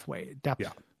really deft ways.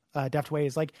 Deft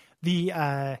ways. Like if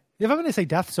I'm going to say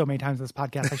death so many times in this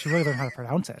podcast, I should really learn how to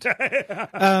pronounce it.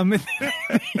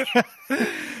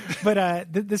 But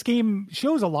this game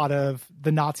shows a lot of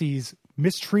the Nazis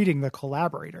mistreating the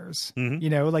collaborators.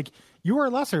 Like, you are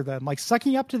lesser than, like,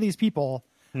 sucking up to these people,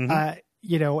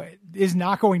 is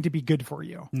not going to be good for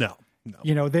you. No.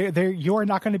 You are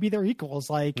not going to be their equals.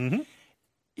 Like,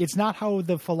 it's not how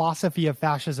the philosophy of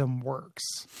fascism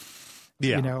works.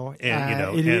 Yeah.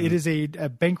 It is a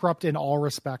bankrupt in all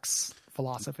respects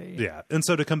philosophy. Yeah. And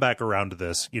so to come back around to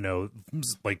this,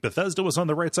 like, Bethesda was on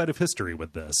the right side of history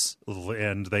with this,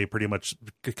 and they pretty much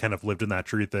kind of lived in that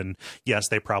truth. And yes,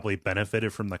 they probably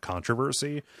benefited from the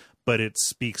controversy, but it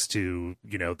speaks to,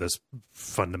 this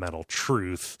fundamental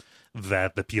truth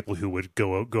that the people who would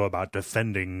go about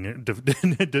defending the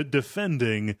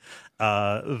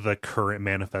current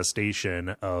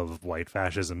manifestation of white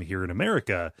fascism here in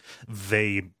America,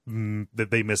 they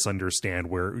misunderstand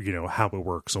how it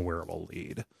works and where it will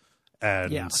lead.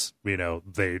 And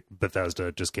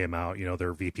Bethesda just came out,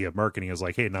 their VP of marketing is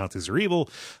like, hey, Nazis are evil.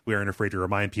 We aren't afraid to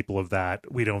remind people of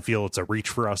that. We don't feel it's a reach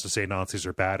for us to say Nazis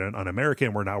are bad and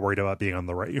un-American. We're not worried about being on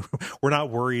the right. We're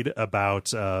not worried about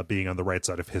being on the right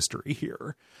side of history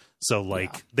here. So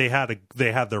they had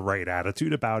the right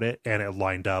attitude about it, and it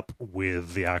lined up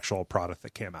with the actual product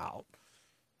that came out.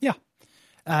 Yeah.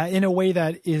 In a way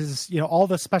that is, all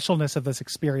the specialness of this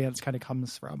experience kind of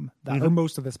comes from that, or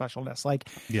most of the specialness. Like,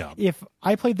 if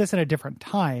I played this in a different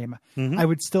time, I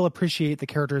would still appreciate the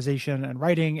characterization and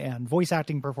writing and voice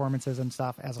acting performances and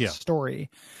stuff as a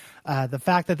story. The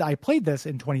fact that I played this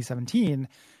in 2017,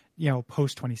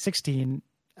 post 2016,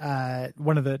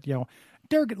 one of the,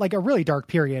 dark, like a really dark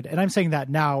period. And I'm saying that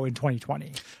now in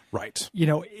 2020. Right.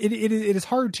 It is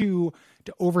hard to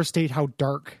overstate how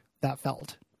dark that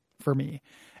felt for me.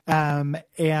 That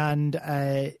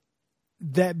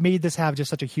made this have just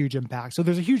such a huge impact. So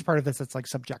there's a huge part of this that's like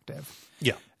subjective.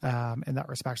 Yeah. In that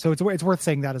respect. So it's worth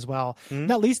saying that as well.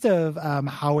 Not least of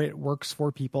how it works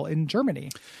for people in Germany.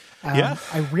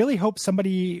 I really hope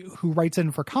somebody who writes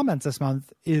in for comments this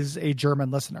month is a German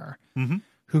listener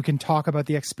who can talk about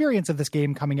the experience of this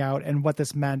game coming out and what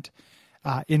this meant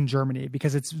in Germany,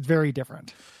 because it's very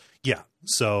different. Yeah.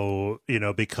 So,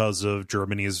 because of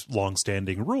Germany's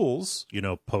longstanding rules,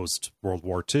 post World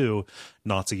War II,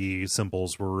 Nazi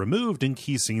symbols were removed and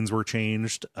key scenes were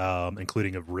changed,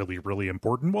 including a really, really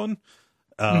important one.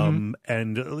 And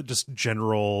just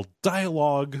general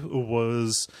dialogue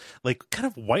was like kind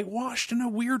of whitewashed in a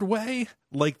weird way.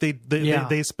 Like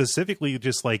they specifically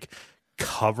just like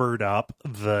covered up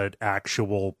the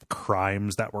actual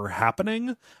crimes that were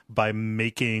happening by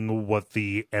making what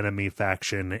the enemy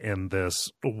faction in this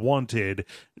wanted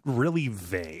really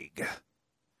vague.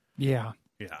 Yeah.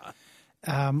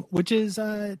 Which is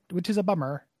a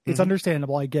bummer. It's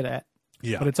understandable. I get it.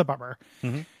 Yeah. But it's a bummer.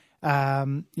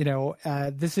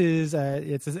 This is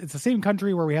it's the same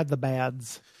country where we had the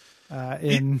bads.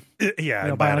 In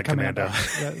Bionic Commando.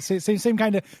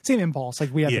 Same impulse.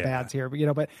 Like we have the bads here,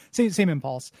 but same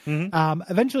impulse.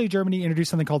 Eventually Germany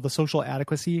introduced something called the social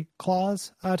adequacy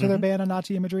clause to their ban on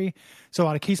Nazi imagery. So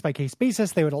on a case by case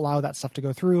basis, they would allow that stuff to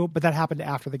go through, but that happened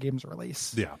after the game's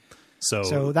release. Yeah.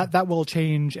 So that will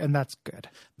change, and that's good.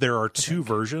 There are two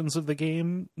versions of the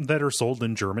game that are sold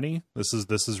in Germany. This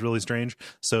is really strange.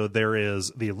 So there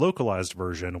is the localized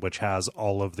version, which has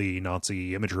all of the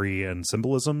Nazi imagery and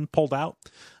symbolism pulled out.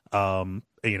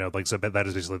 Like so that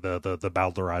is basically the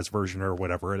bowdlerized version or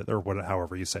whatever,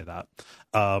 however you say that.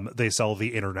 They sell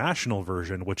the international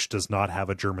version, which does not have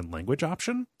a German language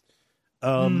option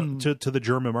to the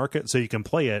German market, so you can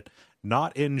play it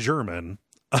not in German.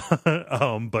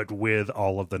 But with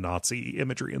all of the Nazi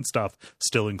imagery and stuff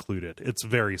still included. It's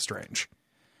very strange.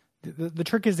 the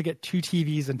trick is to get 2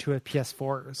 TVs and 2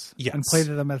 PS4s and play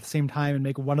to them at the same time and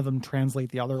make one of them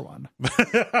translate the other one.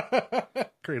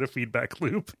 Create a feedback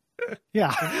loop.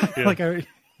 Yeah.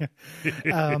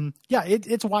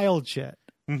 It's wild shit.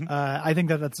 Mm-hmm. I think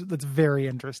that's very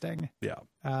interesting. Yeah.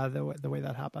 The way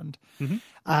that happened.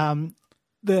 Mm-hmm.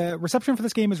 The reception for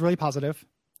this game is really positive.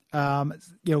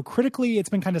 Critically, it's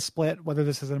been kind of split whether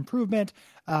this is an improvement.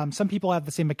 Some people have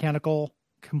the same mechanical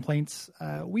complaints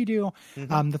we do.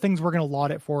 Mm-hmm. The things we're going to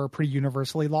laud it for are pretty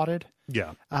universally lauded.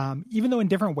 Yeah. Even though in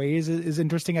different ways is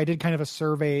interesting. I did kind of a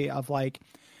survey of like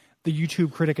the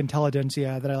YouTube critic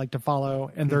intelligentsia that I like to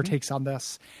follow and their takes on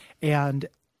this. And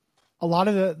a lot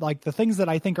of the things that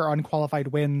I think are unqualified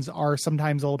wins are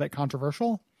sometimes a little bit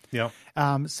controversial. Yeah.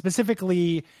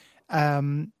 Specifically,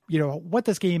 what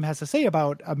this game has to say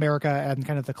about America and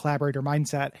kind of the collaborator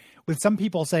mindset, with some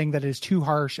people saying that it is too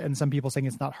harsh and some people saying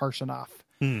it's not harsh enough.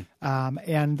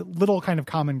 And little kind of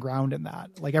common ground in that.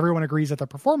 Like everyone agrees that the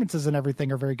performances and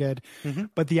everything are very good,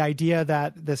 but the idea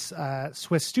that this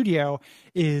Swiss studio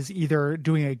is either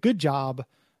doing a good job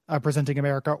presenting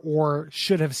America or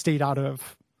should have stayed out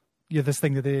of this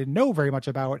thing that they didn't know very much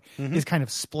about is kind of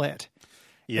split.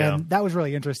 Yeah. And that was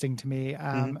really interesting to me.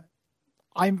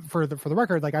 I'm for the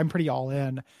record, like I'm pretty all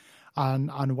in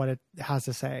on what it has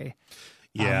to say.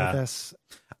 Yeah. With this.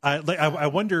 I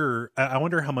wonder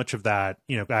how much of that,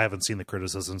 I haven't seen the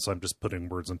criticism, so I'm just putting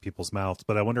words in people's mouths,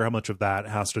 but I wonder how much of that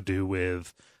has to do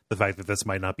with the fact that this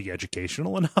might not be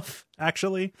educational enough,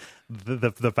 actually.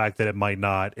 The fact that it might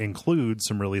not include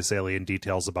some really salient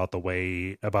details about the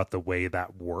way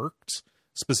that worked,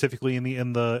 specifically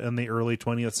in the early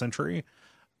 20th century.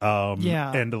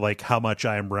 And like how much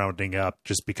I am rounding up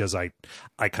just because I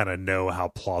kind of know how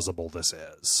plausible this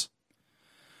is.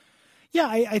 Yeah,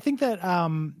 I think that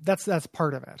that's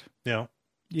part of it. Yeah.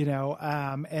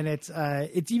 And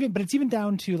it's even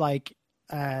down to like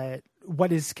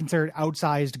what is considered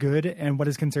outsized good and what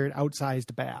is considered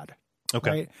outsized bad. Okay.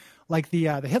 Right? Like the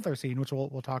Hitler scene, which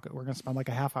we'll talk. We're going to spend like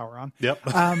a half hour on. Yep.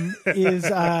 Is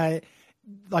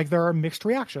like there are mixed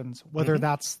reactions, whether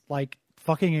that's like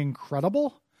fucking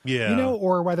incredible. Yeah.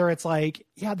 Or whether it's like,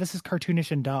 yeah, this is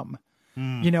cartoonish and dumb.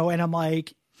 And I'm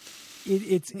like,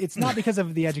 it's not because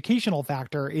of the educational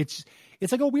factor. It's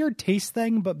like a weird taste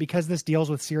thing, but because this deals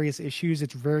with serious issues,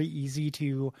 it's very easy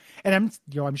to, and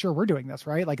I'm sure we're doing this,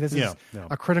 right? Like this is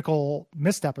a critical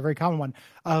misstep, a very common one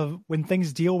of when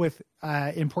things deal with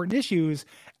important issues,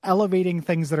 elevating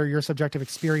things that are your subjective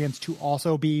experience to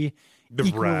also be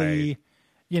equally,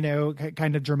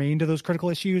 kind of germane to those critical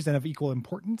issues and of equal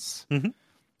importance,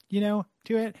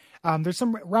 to it. There's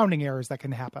some rounding errors that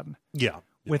can happen. Yeah.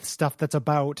 With stuff that's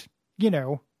about,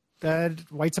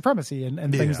 white supremacy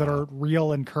and things that are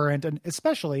real and current. And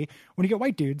especially when you get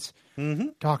white dudes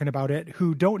talking about it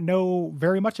who don't know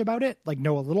very much about it, like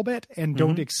know a little bit and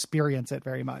don't experience it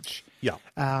very much. Yeah.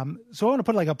 So I want to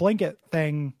put like a blanket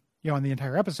thing, on the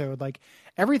entire episode, like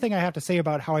everything I have to say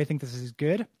about how I think this is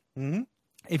good.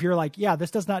 If you're like, yeah,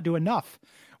 this does not do enough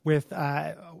with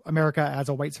America as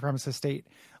a white supremacist state,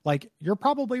 like you're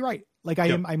probably right. Like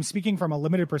I'm speaking from a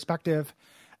limited perspective,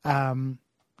 and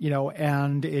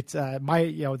it's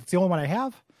it's the only one I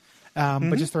have.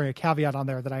 But just throwing a caveat on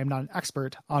there that I am not an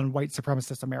expert on white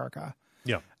supremacist America.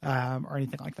 Yeah. Or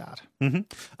anything like that.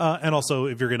 And also,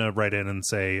 if you're going to write in and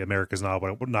say America's not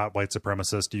white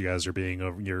supremacist, you guys are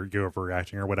you're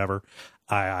overreacting or whatever,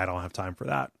 I don't have time for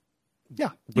that.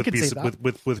 Yeah, you could say that.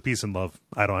 With peace and love,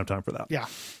 I don't have time for that. Yeah,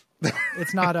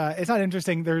 it's not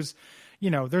interesting. There's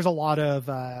a lot of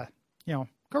go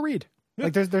read. Yeah.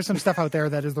 Like there's some stuff out there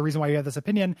that is the reason why you have this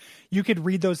opinion. You could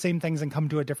read those same things and come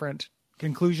to a different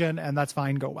conclusion, and that's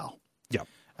fine. Go well. Yeah.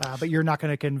 But you're not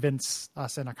going to convince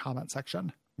us in a comment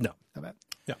section. No. Of it.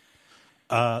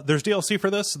 Yeah. There's DLC for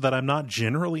this that I'm not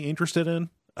generally interested in.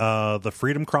 The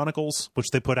Freedom Chronicles, which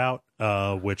they put out,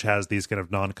 which has these kind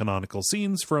of non-canonical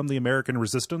scenes from the American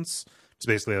Resistance. It's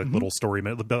basically like little story,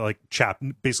 like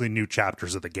basically new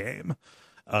chapters of the game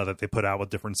that they put out with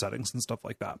different settings and stuff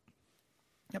like that.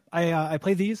 Yep. I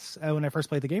played these when I first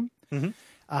played the game.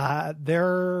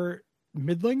 They're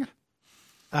middling.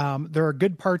 There are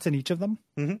good parts in each of them.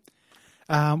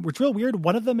 Which is real weird.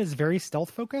 One of them is very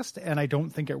stealth focused, and I don't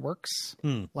think it works.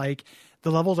 Like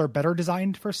the levels are better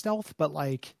designed for stealth, but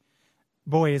like,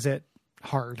 boy, is it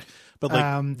hard. But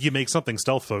like, you make something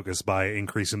stealth focused by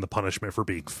increasing the punishment for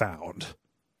being found.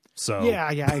 So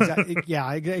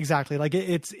exactly. Like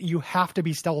it's you have to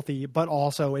be stealthy, but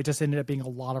also it just ended up being a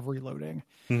lot of reloading.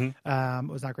 It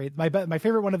was not great. My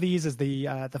favorite one of these is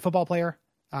the football player,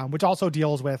 which also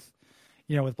deals with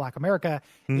with Black America,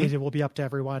 it will be up to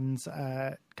everyone's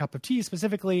cup of tea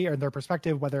specifically, or their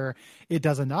perspective, whether it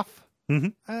does enough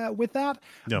with that.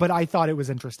 Yeah. But I thought it was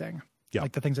interesting, Yeah.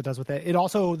 like the things it does with it. It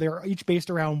also, they're each based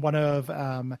around one of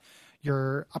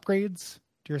your upgrades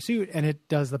to your suit, and it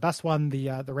does the best one,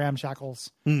 the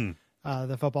ramshackles,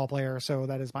 the football player. So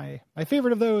that is my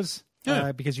favorite of those,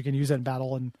 because you can use it in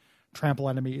battle and trample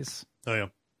enemies. Oh yeah,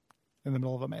 in the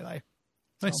middle of a melee.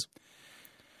 Nice.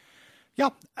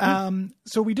 So, yeah.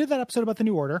 So we did that episode about the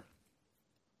New Order.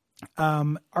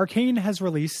 Arcane has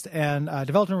released and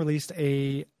developed and released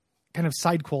a kind of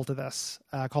sidequel to this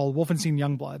called Wolfenstein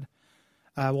Youngblood.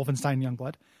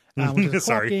 Which is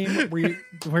a co-op game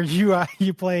where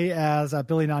you play as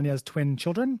Billy and Anya's twin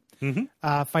children,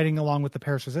 fighting along with the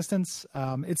Paris Resistance.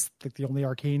 It's like the only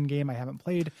Arcane game I haven't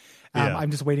played. I'm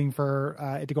just waiting for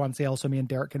it to go on sale so me and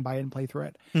Derek can buy it and play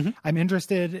through it. I'm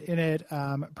interested in it.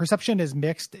 Perception is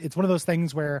mixed. It's one of those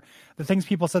things where the things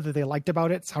people said that they liked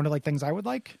about it sounded like things I would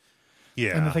like.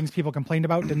 Yeah. And the things people complained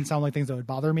about didn't sound like things that would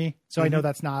bother me. So I know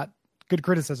that's not good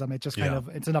criticism. It just kind of,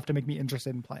 it's enough to make me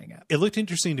interested in playing it. It looked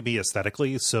interesting to me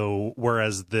aesthetically. So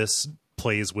whereas this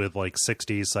plays with like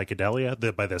 60s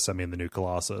psychedelia, by this I mean the new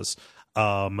Colossus,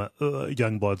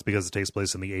 Youngbloods, because it takes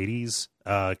place in the 80s,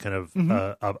 kind of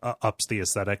ups the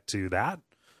aesthetic to that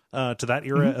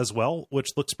era as well,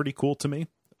 which looks pretty cool to me.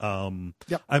 I'm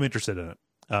interested in it.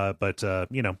 But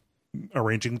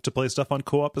arranging to play stuff on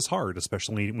co-op is hard,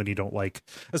 especially when you don't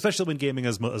especially when gaming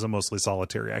is a mostly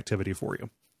solitary activity for you.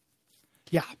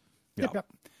 Yeah. Yep.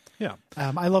 Yeah.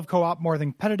 I love co-op more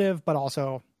than competitive, but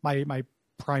also my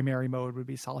primary mode would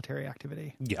be solitary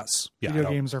activity. Yes. Yeah. Video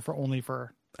games are only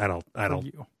for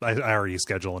you. I already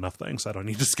schedule enough things. I don't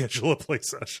need to schedule a play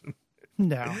session.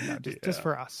 No, just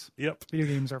for us. Yep. Video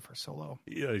games are for solo.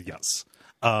 Yes.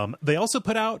 They also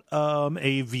put out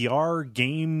a VR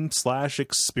game /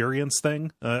 experience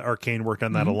thing. Arcane worked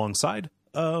on that alongside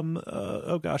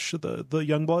the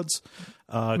Youngbloods,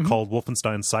 called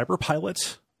Wolfenstein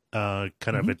Cyberpilot.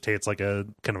 It's like a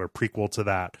kind of a prequel to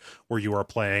that, where you are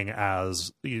playing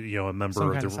as a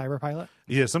member of the cyberpilot.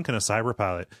 Yeah, some kind of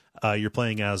cyberpilot. You're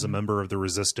playing as a member of the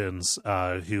Resistance,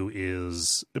 who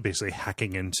is basically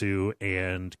hacking into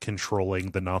and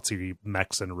controlling the Nazi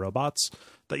mechs and robots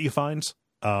that you find.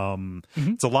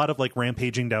 It's a lot of like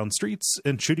rampaging down streets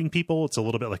and shooting people. It's a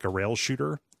little bit like a rail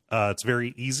shooter. It's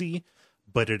very easy,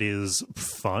 but it is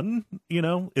fun.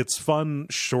 It's fun,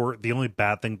 short. The only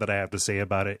bad thing that I have to say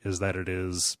about it is that it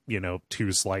is,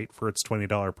 too slight for its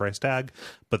 $20 price tag.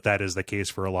 But that is the case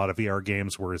for a lot of VR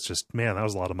games where it's just, man, that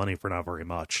was a lot of money for not very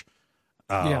much.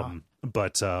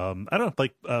 But I don't know,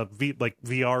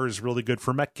 VR is really good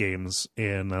for mech games,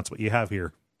 and that's what you have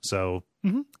here. So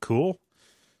cool.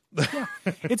 Yeah,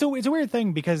 it's a weird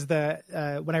thing because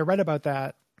when I read about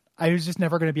that, I was just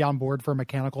never going to be on board for a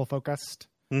mechanical focused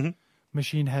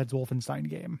Machine Head's Wolfenstein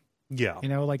game. Yeah.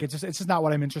 It's just not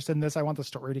what I'm interested in this. I want the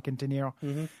story to continue. I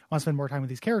want to spend more time with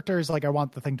these characters. I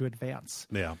want the thing to advance.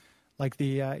 Yeah. Like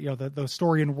the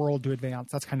story and world to advance.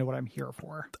 That's kind of what I'm here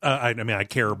for. I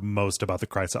care most about the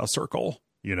Kreisau Circle.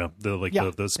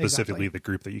 Specifically the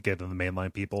group that you get in the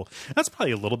mainline people. That's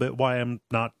probably a little bit why I'm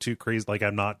not too crazy. Like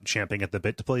I'm not champing at the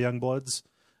bit to play Youngbloods,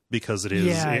 because it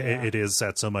is it is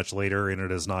set so much later, and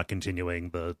it is not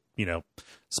continuing the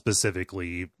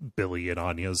specifically Billy and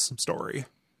Anya's story.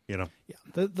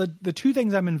 The two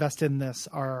things I'm invested in this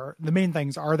are the main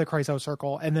things are the Kreisau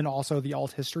Circle, and then also the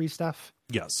alt history stuff.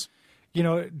 Yes.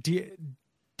 Die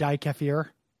Kefir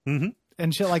and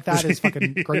shit like that is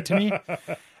fucking great to me.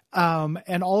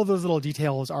 And all of those little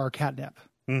details are catnip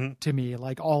to me.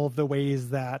 Like all of the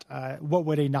ways that what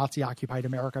would a Nazi occupied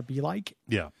America be like?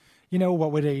 Yeah.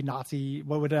 What would a Nazi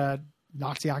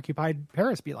occupied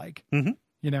Paris be like? That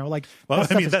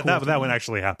one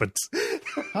actually happened.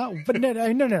 But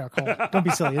no, Cole, don't be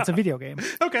silly. It's a video game.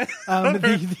 Okay. Cool.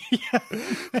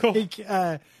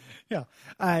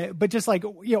 But just like,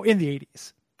 in the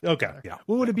 80s. Okay. Yeah.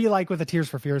 What would it be like with a Tears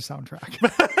for Fears soundtrack?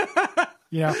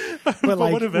 But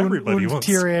like what if everybody wants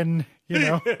Tyrion,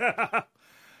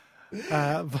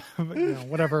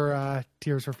 whatever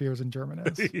Tears for Fears in German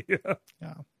is.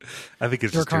 Yeah. I think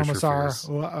it's just Tears for Fears.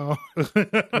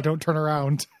 Don't turn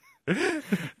around.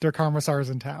 Der Kommissar's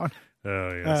in town.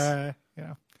 Oh yes.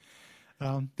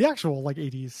 The actual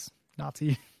 80s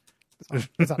Nazi.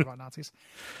 It's not about Nazis.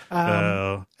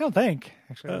 I don't think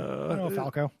actually. I don't know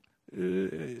Falco.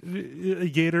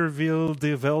 Jeder will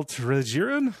die Welt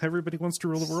regieren. Everybody wants to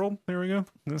rule the world. There we go.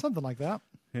 Yeah. Something like that.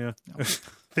 Yeah. No.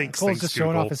 Thanks. Cole's just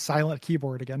showing off his silent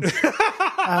keyboard again.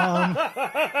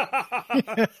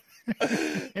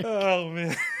 Oh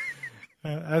man.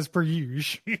 As per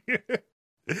usual.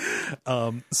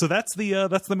 So that's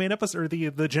the main episode, or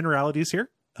the generalities here.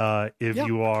 If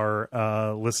you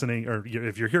are listening, or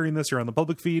if you're hearing this, you're on the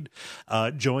public feed,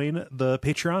 join the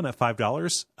Patreon at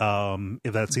 $5.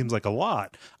 If that seems like a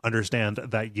lot, understand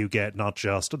that you get not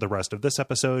just the rest of this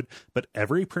episode, but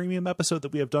every premium episode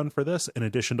that we have done for this, in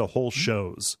addition to whole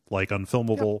shows like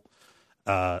Unfilmable,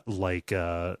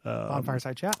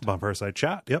 Bonfireside Chat. Bonfireside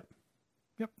Chat. Yep.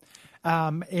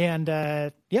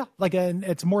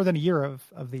 It's more than a year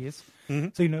of these. Mm-hmm.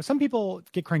 So, some people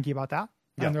get cranky about that.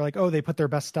 And they're like, oh, they put their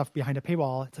best stuff behind a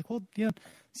paywall. It's like, well,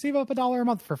 save up $1 a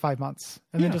month for 5 months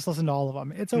and then just listen to all of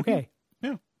them. It's okay.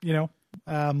 Yeah.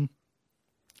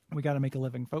 We got to make a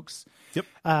living, folks. Yep.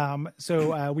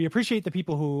 So we appreciate the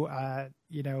people who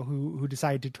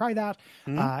decide to try that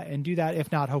and do that.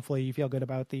 If not, hopefully you feel good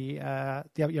about we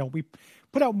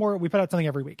put out something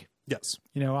every week. Yes.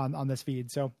 On this feed.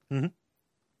 So, and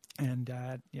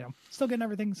still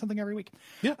getting something every week.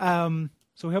 Yeah.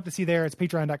 So we hope to see you there. It's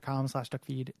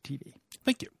patreon.com/duckfeedtv.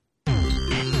 Thank you.